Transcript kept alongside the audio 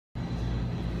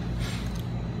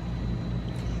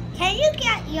Can you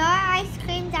get your ice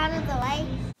creams out of the way?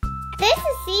 This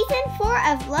is season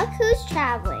 4 of Look Who's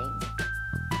Traveling.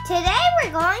 Today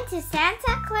we're going to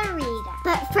Santa Clarita.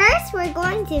 But first we're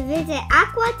going to visit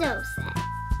Agua Dulce.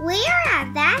 We are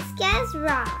at Vasquez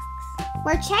Rocks.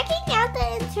 We're checking out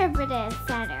the interpretive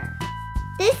center.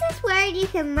 This is where you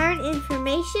can learn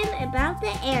information about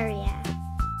the area.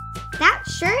 That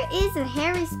sure is a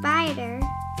hairy spider.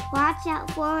 Watch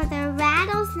out for the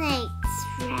rattlesnakes.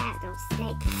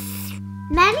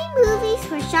 Many movies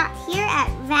were shot here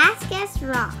at Vasquez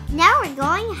Rocks. Now we're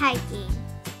going hiking.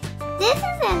 This is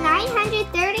a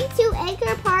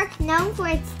 932-acre park known for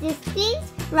its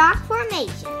distinct rock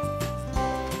formation.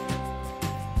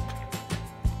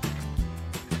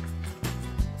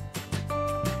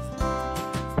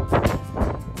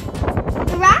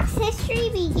 The rock's history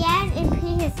began in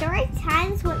prehistoric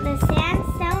times when the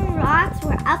sandstone rocks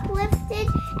were uplifted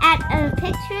at a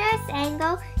picturesque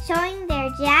angle, showing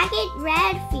their jagged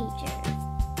red features.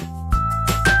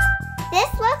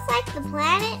 This looks like the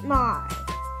planet Mars.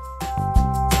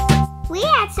 We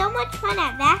had so much fun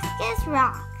at Vasquez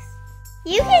Rocks.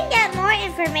 You can get more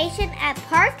information at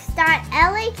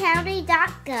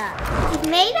parks.lacounty.gov. We've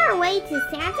made our way to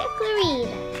Santa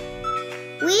Clarita.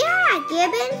 We are at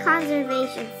Gibbon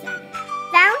Conservation Center.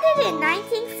 Founded in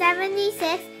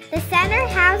 1976, the center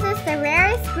houses the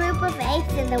rarest group of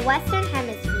apes in the Western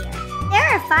Hemisphere. There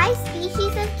are 5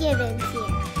 species of gibbons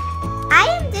here. I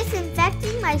am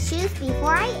disinfecting my shoes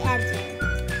before I enter.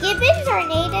 Gibbons are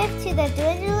native to the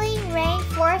dwindling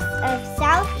rainforests of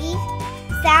Southeast,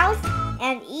 South,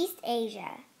 and East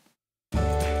Asia.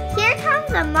 Here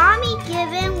comes a mommy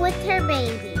gibbon with her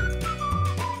baby.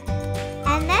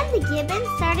 And then the gibbon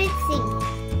started singing.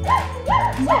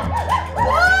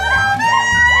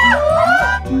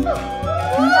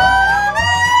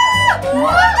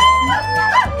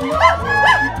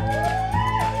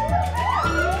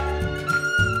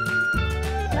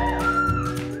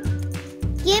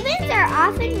 Gibbons are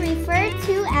often referred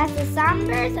to as the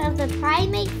songbirds of the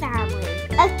primate family.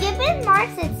 A gibbon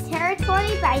marks its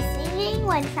territory by singing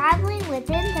when traveling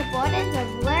within the borders of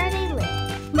where they live.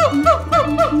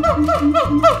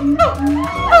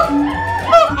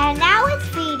 And now it's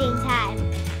feeding time.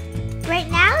 Right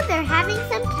now they're having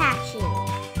some catching.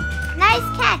 Nice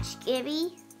catch,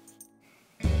 Gibby.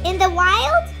 In the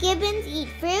wild, gibbons eat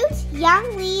fruit,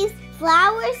 young leaves,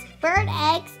 flowers, bird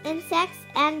eggs, insects,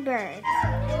 and birds.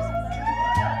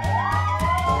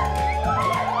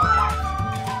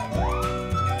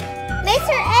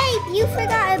 Mr. Ape, you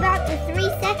forgot about the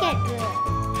 3-second rule.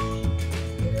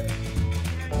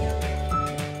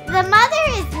 The mother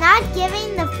is not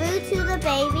giving the food to the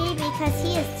baby because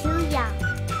he is too young.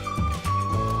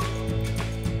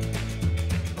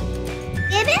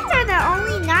 Gibbons are the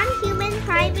only non-human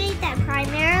primate that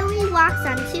primarily walks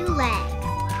on 2 legs.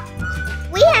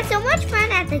 We had so much fun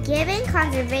at the Gibbon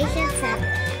Conservation Center.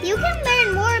 You can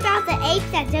learn more about the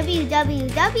apes at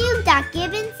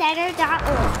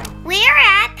www.gibboncenter.org. We are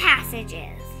at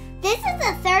Passages. This is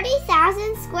a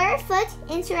 30,000 square foot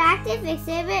interactive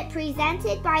exhibit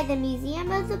presented by the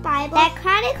Museum of the Bible that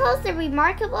chronicles the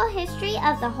remarkable history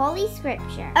of the Holy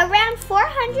Scripture. Around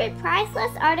 400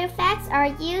 priceless artifacts are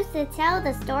used to tell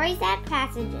the stories at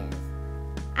Passages.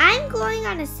 I'm going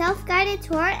on a self-guided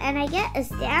tour and I get a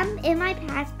stamp in my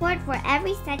passport for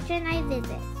every section I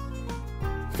visit.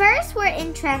 First, we're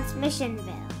in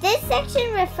Transmissionville. This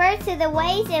section refers to the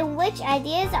ways in which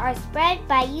ideas are spread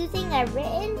by using a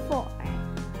written form.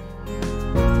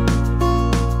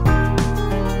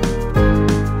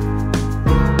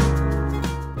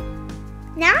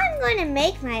 Now I'm going to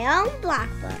make my own block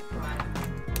book.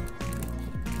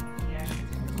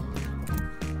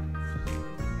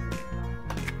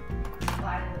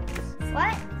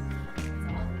 What?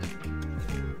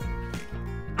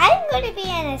 I'm going to be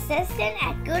an assistant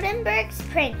at Gutenberg's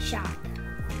print shop.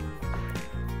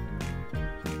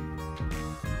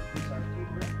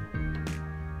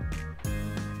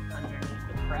 Underneath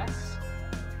the press.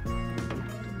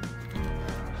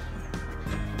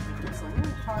 It's a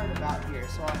little hard about here,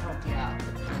 so I'll help you out.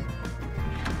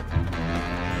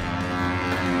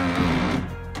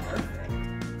 Perfect.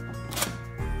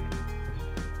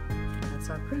 That's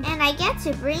our print. And I get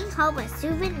to bring home a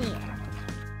souvenir.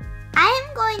 I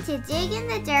am going to dig in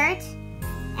the dirt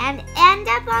and end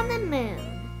up on the moon.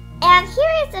 And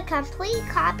here is a complete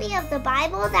copy of the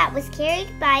Bible that was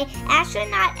carried by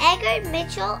astronaut Edgar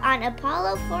Mitchell on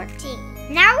Apollo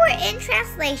 14. Now we're in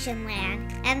translation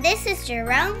land, and this is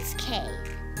Jerome's cave.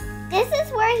 This is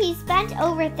where he spent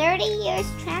over 30 years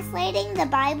translating the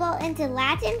Bible into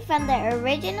Latin from the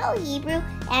original Hebrew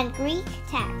and Greek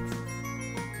texts.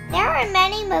 There are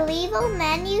many medieval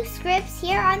manuscripts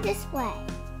here on display.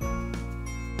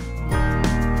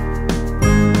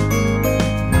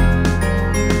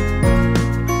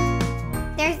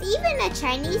 There's even a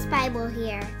Chinese Bible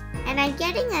here, and I'm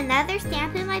getting another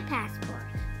stamp in my passport.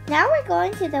 Now we're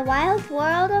going to the wild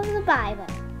world of the Bible.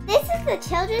 This is the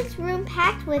children's room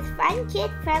packed with fun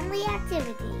kid-friendly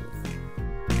activities.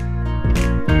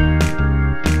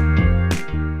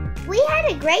 We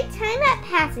had a great time at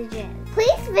Passages.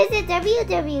 Please visit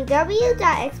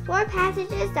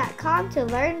www.explorepassages.com to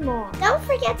learn more. Don't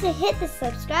forget to hit the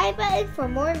subscribe button for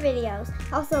more videos.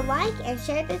 Also like and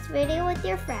share this video with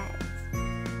your friends.